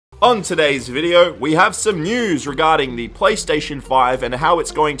On today's video, we have some news regarding the PlayStation 5 and how it's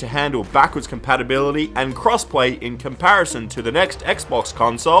going to handle backwards compatibility and crossplay in comparison to the next Xbox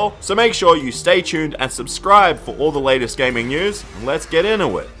console. So make sure you stay tuned and subscribe for all the latest gaming news. Let's get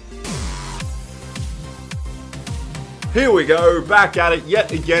into it. Here we go, back at it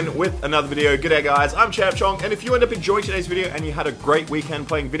yet again with another video. G'day guys, I'm Champ Chong, and if you end up enjoying today's video and you had a great weekend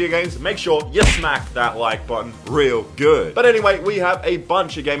playing video games, make sure you smack that like button real good. But anyway, we have a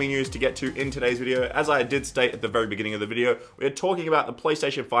bunch of gaming news to get to in today's video. As I did state at the very beginning of the video, we're talking about the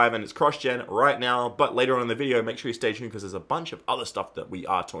PlayStation 5 and its cross-gen right now, but later on in the video, make sure you stay tuned because there's a bunch of other stuff that we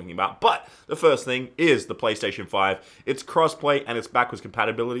are talking about. But the first thing is the PlayStation 5, its crossplay and its backwards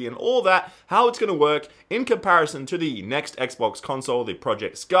compatibility and all that, how it's going to work in comparison to the next Xbox console, the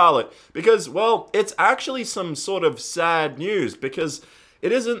Project Scarlet, because, well, it's actually some sort of sad news because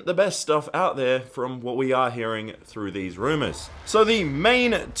it isn't the best stuff out there from what we are hearing through these rumors. So the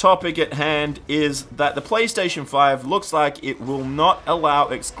main topic at hand is that the PlayStation 5 looks like it will not allow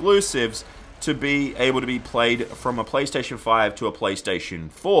exclusives to be able to be played from a PlayStation 5 to a PlayStation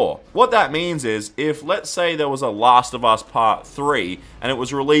 4. What that means is, if let's say there was a Last of Us Part 3 and it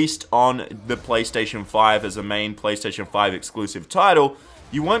was released on the PlayStation 5 as a main PlayStation 5 exclusive title,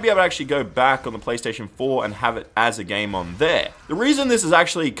 you won't be able to actually go back on the PlayStation 4 and have it as a game on there. The reason this is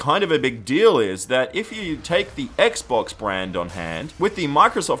actually kind of a big deal is that if you take the Xbox brand on hand, with the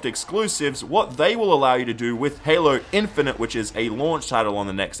Microsoft exclusives, what they will allow you to do with Halo Infinite, which is a launch title on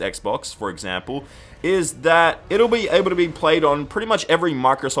the next Xbox, for example, is that it'll be able to be played on pretty much every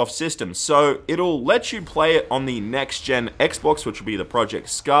Microsoft system. So it'll let you play it on the next gen Xbox, which will be the Project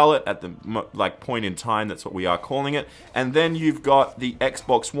Scarlet at the point in time, that's what we are calling it. And then you've got the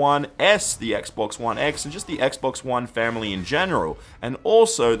Xbox One S, the Xbox One X, and just the Xbox One family in general. And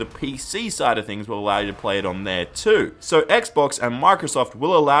also the PC side of things will allow you to play it on there too. So Xbox and Microsoft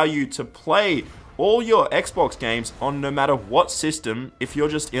will allow you to play all your Xbox games on no matter what system if you're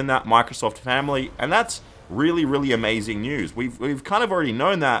just in that Microsoft family, and that's really, really amazing news. We've kind of already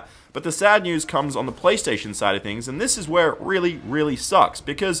known that, but the sad news comes on the PlayStation side of things, and this is where it really, really sucks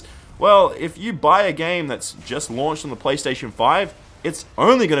because, well, if you buy a game that's just launched on the PlayStation 5, it's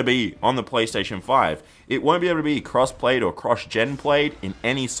only going to be on the PlayStation 5. It won't be able to be cross-played or cross-gen played in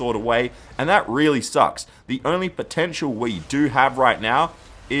any sort of way, and that really sucks. The only potential we do have right now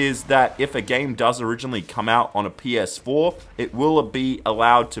is that if a game does originally come out on a PS4, it will be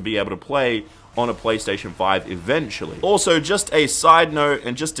allowed to be able to play on a PlayStation 5 eventually. Also, just a side note,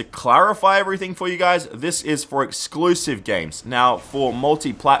 and just to clarify everything for you guys, this is for exclusive games. Now, for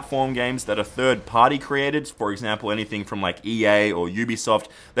multi-platform games that are third-party created, for example, anything from like EA or Ubisoft,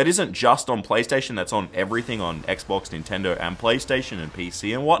 that isn't just on PlayStation, that's on everything on Xbox, Nintendo, and PlayStation, and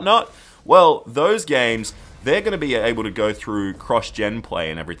PC and whatnot, well, those games, they're going to be able to go through cross-gen play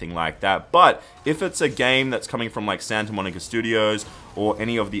and everything like that. But if it's a game that's coming from like Santa Monica Studios or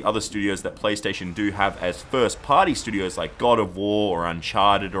any of the other studios that PlayStation do have as first-party studios like God of War or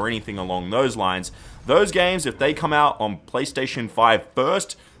Uncharted or anything along those lines, those games, if they come out on PlayStation 5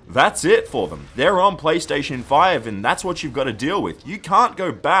 first, that's it for them. They're on PlayStation 5 and that's what you've got to deal with. You can't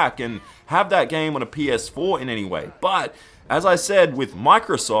go back and have that game on a PS4 in any way. But as I said, with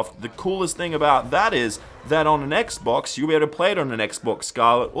Microsoft, the coolest thing about that is that on an Xbox, you'll be able to play it on an Xbox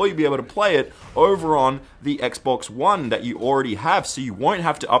Scarlet, or you'll be able to play it over on the Xbox One that you already have, so you won't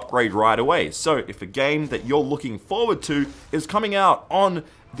have to upgrade right away. So if a game that you're looking forward to is coming out on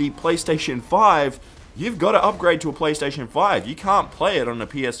the PlayStation 5, you've got to upgrade to a PlayStation 5. You can't play it on a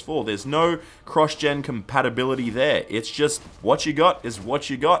PS4. There's no cross-gen compatibility there. It's just what you got is what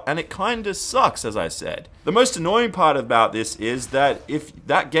you got, and it kind of sucks, as I said. The most annoying part about this is that if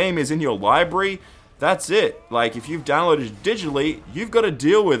that game is in your library, that's it. Like, if you've downloaded it digitally, you've got to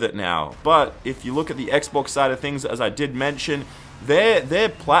deal with it now. But if you look at the Xbox side of things, as I did mention, their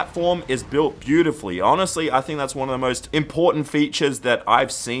platform is built beautifully. Honestly, I think that's one of the most important features that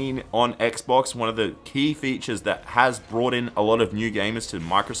I've seen on Xbox, one of the key features that has brought in a lot of new gamers to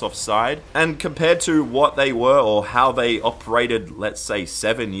Microsoft's side. And compared to what they were or how they operated, let's say,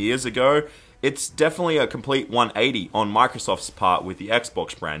 7 years ago, it's definitely a complete 180 on Microsoft's part with the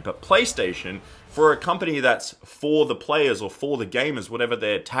Xbox brand. But PlayStation, for a company that's for the players or for the gamers, whatever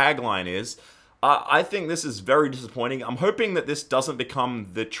their tagline is, I think this is very disappointing. I'm hoping that this doesn't become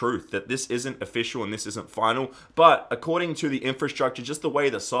the truth, that this isn't official and this isn't final. But according to the infrastructure, just the way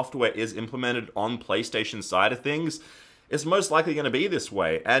the software is implemented on PlayStation side of things, it's most likely going to be this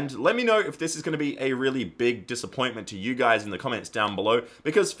way. And let me know if this is going to be a really big disappointment to you guys in the comments down below,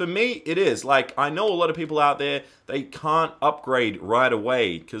 because for me, it is. Like, I know a lot of people out there, they can't upgrade right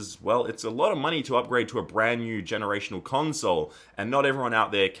away because, well, it's a lot of money to upgrade to a brand new generational console, and not everyone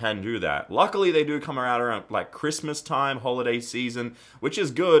out there can do that. Luckily, they do come around like Christmas time, holiday season, which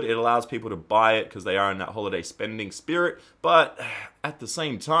is good. It allows people to buy it because they are in that holiday spending spirit, but at the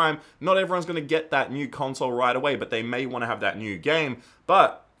same time, not everyone's going to get that new console right away, but they may want to have that new game.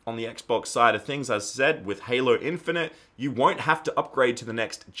 But on the Xbox side of things, as I said, with Halo Infinite, you won't have to upgrade to the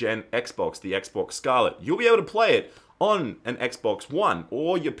next gen Xbox, the Xbox Scarlet. You'll be able to play it on an Xbox One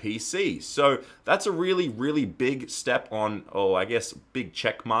or your PC. So that's a really, really big step on, or I guess big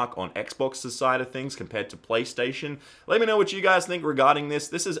check mark on Xbox's side of things compared to PlayStation. Let me know what you guys think regarding this.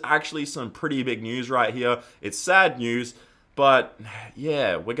 This is actually some pretty big news right here. It's sad news. But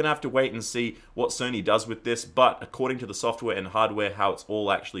yeah, we're going to have to wait and see what Sony does with this. But according to the software and hardware, how it's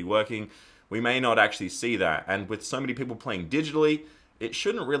all actually working, we may not actually see that. And with so many people playing digitally, it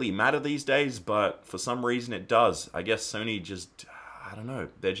shouldn't really matter these days, but for some reason it does. I guess Sony just, I don't know,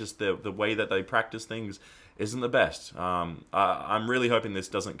 they're just, the way that they practice things isn't the best. I'm really hoping this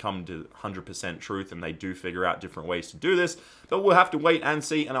doesn't come to 100% truth and they do figure out different ways to do this. But we'll have to wait and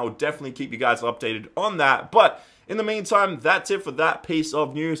see, and I'll definitely keep you guys updated on that. But in the meantime, that's it for that piece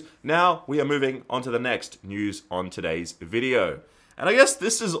of news. Now we are moving on to the next news on today's video. And I guess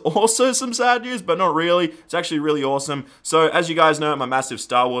this is also some sad news, but not really. It's actually really awesome. So, as you guys know, I'm a massive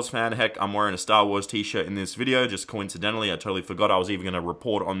Star Wars fan. Heck, I'm wearing a Star Wars t-shirt in this video, just coincidentally. I totally forgot I was even going to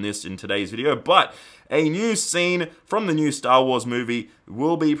report on this in today's video. But a new scene from the new Star Wars movie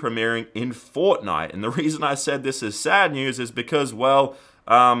will be premiering in Fortnite. And the reason I said this is sad news is because, well,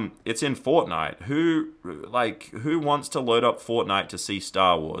 it's in Fortnite. Who wants to load up Fortnite to see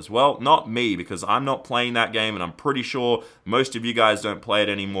Star Wars? Well, not me, because I'm not playing that game, and I'm pretty sure most of you guys don't play it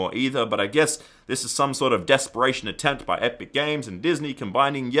anymore either, but I guess this is some sort of desperation attempt by Epic Games and Disney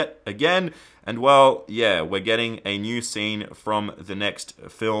combining yet again, and well, yeah, we're getting a new scene from the next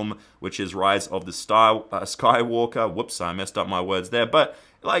film, which is Rise of the Skywalker. Whoops, I messed up my words there, but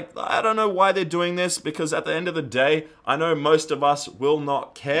like, I don't know why they're doing this, because at the end of the day, I know most of us will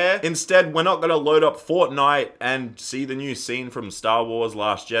not care. Instead, we're not going to load up Fortnite and see the new scene from Star Wars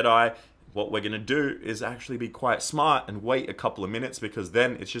Last Jedi. What we're going to do is actually be quite smart and wait a couple of minutes, because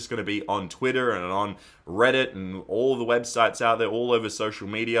then it's just going to be on Twitter and on Reddit and all the websites out there, all over social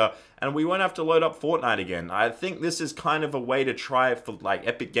media, and we won't have to load up Fortnite again. I think this is kind of a way to try for like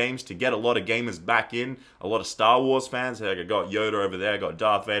Epic Games to get a lot of gamers back in, a lot of Star Wars fans. Like, I got Yoda over there, I got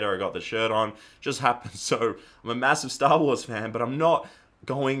Darth Vader, I got the shirt on. Just happens so I'm a massive Star Wars fan, but I'm not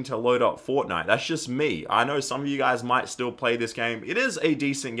going to load up Fortnite. That's just me. I know some of you guys might still play this game. It is a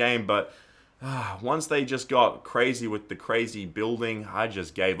decent game, but once they just got crazy with the crazy building, I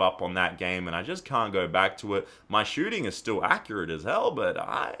just gave up on that game, and I just can't go back to it. My shooting is still accurate as hell, but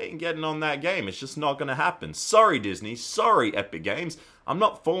I ain't getting on that game. It's just not going to happen. Sorry, Disney. Sorry, Epic Games. I'm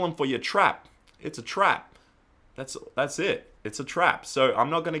not falling for your trap. It's a trap. That's it. It's a trap. So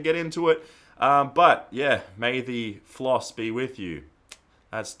I'm not going to get into it. But yeah, may the floss be with you.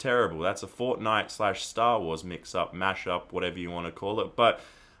 That's terrible. That's a Fortnite / Star Wars mix-up, mash-up, whatever you want to call it. But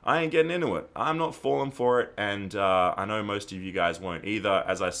I ain't getting into it. I'm not falling for it, and I know most of you guys won't either.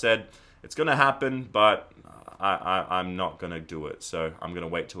 As I said, it's going to happen, but I'm not going to do it. So I'm going to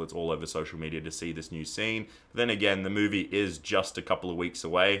wait till it's all over social media to see this new scene. Then again, the movie is just a couple of weeks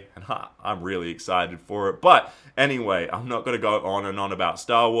away, and I'm really excited for it. But anyway, I'm not going to go on and on about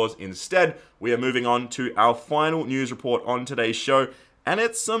Star Wars. Instead, we are moving on to our final news report on today's show, and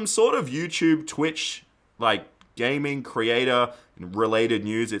it's some sort of YouTube, Twitch, like gaming creator related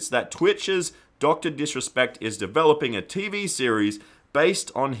news. It's that Twitch's Dr. Disrespect is developing a TV series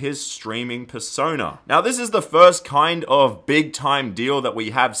based on his streaming persona. Now, this is the first kind of big time deal that we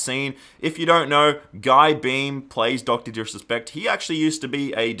have seen. If you don't know, Guy Beam plays Dr. Disrespect. He actually used to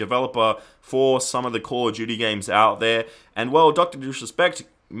be a developer for some of the Call of Duty games out there, and well, Dr. Disrespect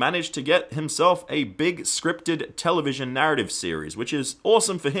managed to get himself a big scripted television narrative series, which is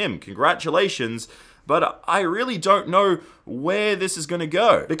awesome for him. Congratulations. But I really don't know where this is going to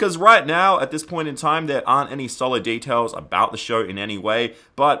go, because right now, at this point in time, there aren't any solid details about the show in any way.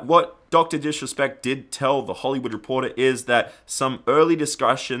 But what Dr. Disrespect did tell The Hollywood Reporter is that some early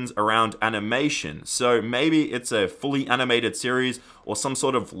discussions around animation. So maybe it's a fully animated series or some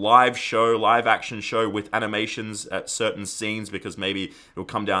sort of live show, live action show with animations at certain scenes, because maybe it'll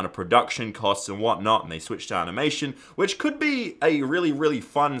come down to production costs and whatnot, and they switch to animation, which could be a really, really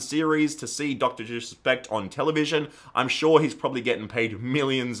fun series to see Dr. Disrespect on television. I'm sure sure he's probably getting paid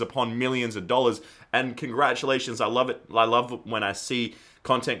millions upon millions of dollars. And congratulations, I love it. I love when I see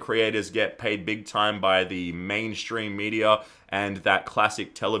content creators get paid big time by the mainstream media and that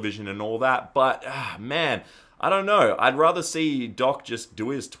classic television and all that. But, man, I don't know. I'd rather see Doc just do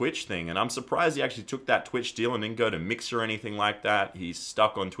his Twitch thing, and I'm surprised he actually took that Twitch deal and didn't go to Mixer or anything like that. He's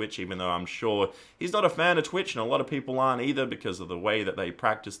stuck on Twitch, even though I'm sure he's not a fan of Twitch, and a lot of people aren't either because of the way that they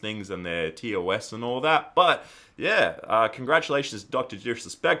practice things and their TOS and all that. But yeah, congratulations, Dr.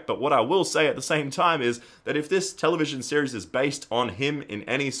 Disrespect. But what I will say at the same time is that if this television series is based on him in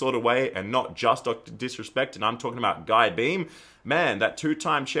any sort of way and not just Dr. Disrespect, and I'm talking about Guy Beam, man, that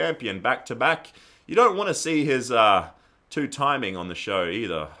two-time champion back-to-back, you don't want to see his two-timing on the show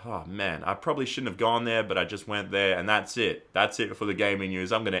either. Oh, man, I probably shouldn't have gone there, but I just went there, and that's it. That's it for the gaming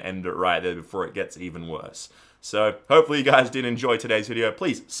news. I'm going to end it right there before it gets even worse. So, hopefully you guys did enjoy today's video.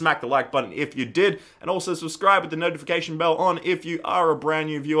 Please smack the like button if you did, and also subscribe with the notification bell on if you are a brand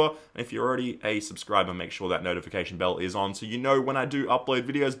new viewer. And if you're already a subscriber, make sure that notification bell is on so you know when I do upload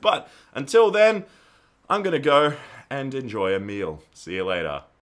videos. But until then, I'm going to go and enjoy a meal. See you later.